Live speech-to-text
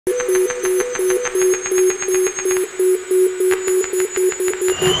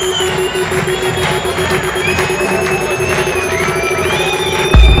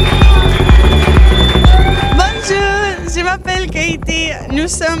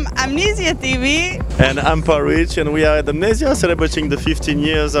awesome AmnesiaTV. And I'm Ritch, and we are at Amnesia celebrating the 15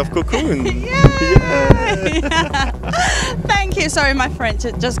 years of Cocoon. Yay! Thank you. Sorry, my French,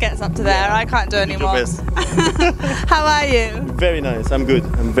 it just gets up to there. I can't do anymore. Your best. How are you? Very nice. I'm good.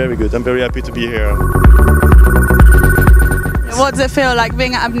 I'm very good. I'm very happy to be here. What does it feel like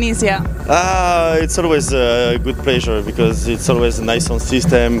being at Amnesia? It's always a good pleasure because it's always a nice sound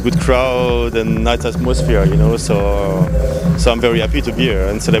system, good crowd and nice atmosphere, you know, so I'm very happy to be here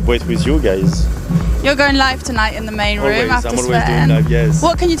and celebrate with you guys. You're going live tonight in the main room after I'm always doing live, yes.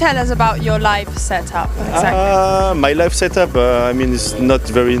 What can you tell us about your live setup exactly? My live setup, I mean, it's not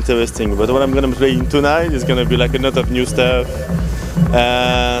very interesting, but what I'm going to play tonight is going to be like a lot of new stuff.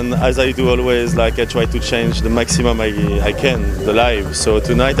 And as I do always, like I try to change the maximum I can, the live. So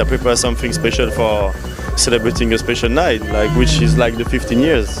tonight I prepare something special for celebrating a special night, like which is like the 15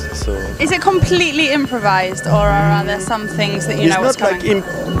 years. So is it completely improvised, or are there some things that you know what's coming?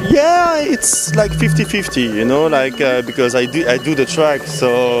 Yeah, it's like 50-50, you know, like because I do the track,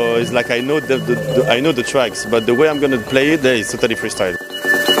 so it's like I know the tracks, but the way I'm gonna play it, is totally freestyle.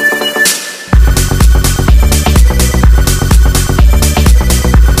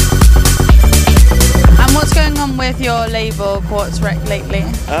 With your label Quartz Rec lately?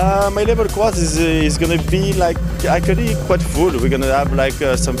 My label Quartz is gonna be like actually quite full. We're gonna have like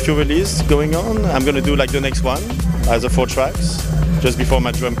some few releases going on. I'm gonna do like the next one as a 4 tracks just before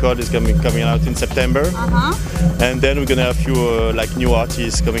my drum code is coming out in September. And then we're gonna have a few like new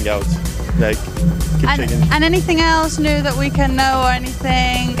artists coming out. Like and anything else new that we can know, or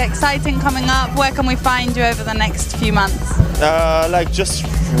anything exciting coming up? Where can we find you over the next few months? Like just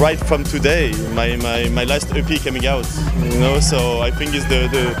right from today, my last EP coming out, you know, so I think it's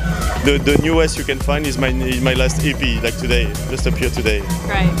the newest you can find is my last EP, like today, just appeared today.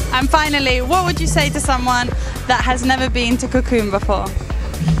 Great. And finally, what would you say to someone that has never been to Cocoon before?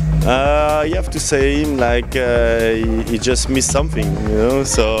 You have to say him like he just missed something, you know,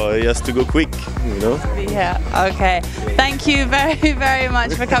 so he has to go quick, you know. Yeah, okay. Thank you very, very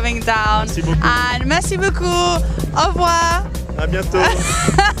much for coming down. Merci beaucoup. And merci beaucoup. Au revoir. À bientôt.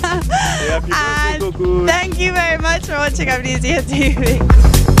 Et happy birthday, Cocoon. Thank you very much for watching AmnesiaTV.